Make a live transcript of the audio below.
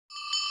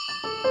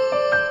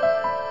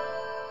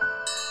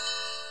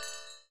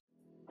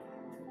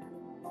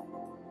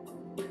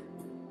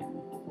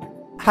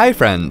Hi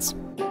friends!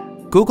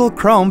 Google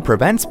Chrome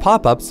prevents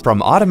pop-ups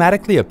from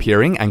automatically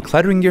appearing and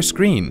cluttering your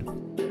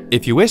screen.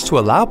 If you wish to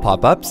allow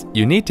pop-ups,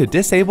 you need to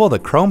disable the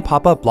Chrome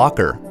pop-up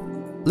blocker.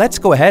 Let's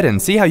go ahead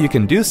and see how you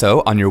can do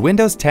so on your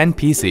Windows 10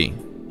 PC.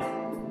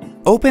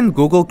 Open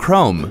Google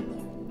Chrome.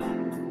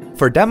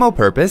 For demo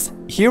purpose,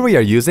 here we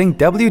are using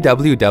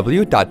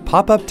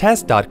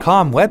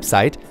www.popuptest.com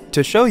website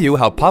to show you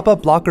how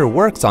pop-up blocker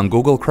works on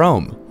Google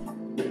Chrome.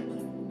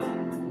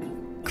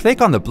 Click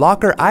on the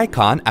blocker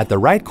icon at the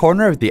right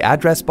corner of the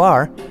address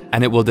bar,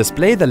 and it will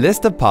display the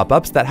list of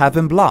pop-ups that have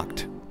been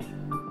blocked.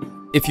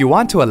 If you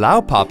want to allow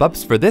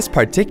pop-ups for this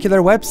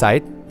particular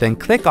website, then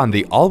click on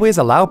the Always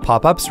Allow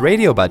Pop-ups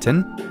radio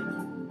button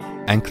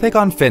and click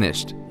on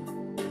Finished.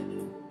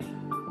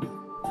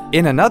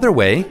 In another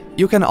way,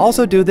 you can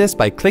also do this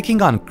by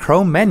clicking on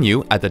Chrome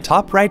menu at the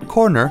top right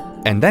corner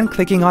and then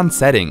clicking on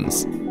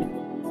Settings.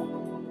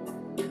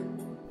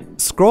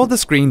 Scroll the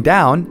screen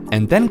down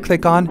and then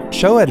click on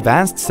Show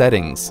Advanced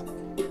Settings.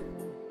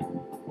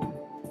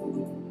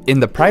 In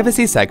the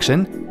Privacy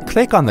section,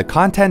 click on the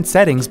Content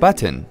Settings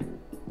button.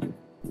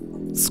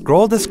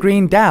 Scroll the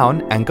screen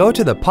down and go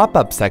to the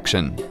Pop-up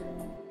section.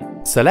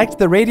 Select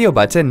the radio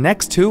button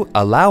next to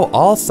Allow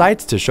all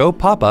sites to show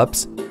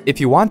pop-ups if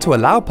you want to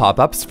allow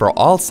pop-ups for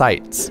all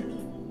sites.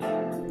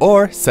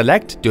 Or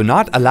select Do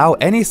not allow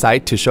any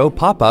site to show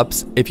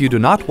pop-ups if you do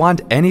not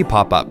want any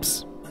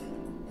pop-ups.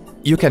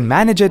 You can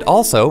manage it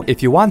also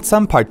if you want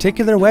some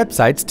particular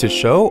websites to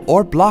show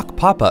or block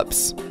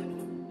pop-ups.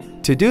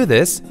 To do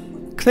this,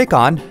 click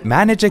on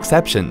Manage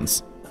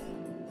Exceptions.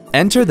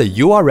 Enter the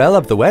URL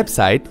of the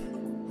website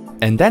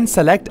and then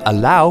select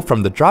Allow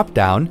from the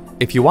drop-down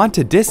if you want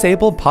to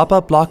disable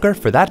pop-up blocker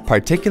for that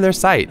particular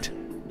site.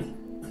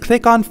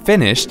 Click on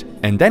Finished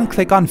and then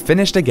click on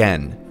Finished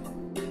again.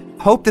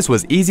 Hope this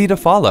was easy to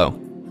follow.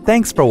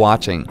 Thanks for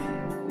watching.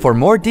 For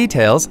more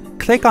details,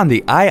 click on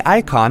the eye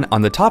icon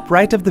on the top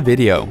right of the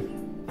video.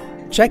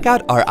 Check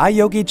out our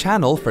iYogi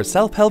channel for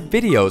self-help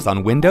videos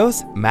on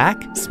Windows, Mac,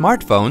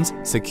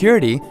 smartphones,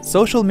 security,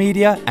 social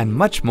media, and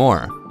much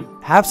more.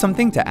 Have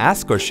something to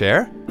ask or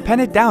share?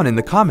 Pen it down in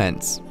the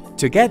comments.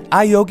 To get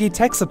iYogi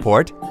tech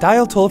support,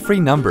 dial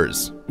toll-free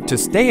numbers. To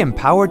stay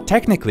empowered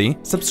technically,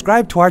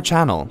 subscribe to our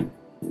channel.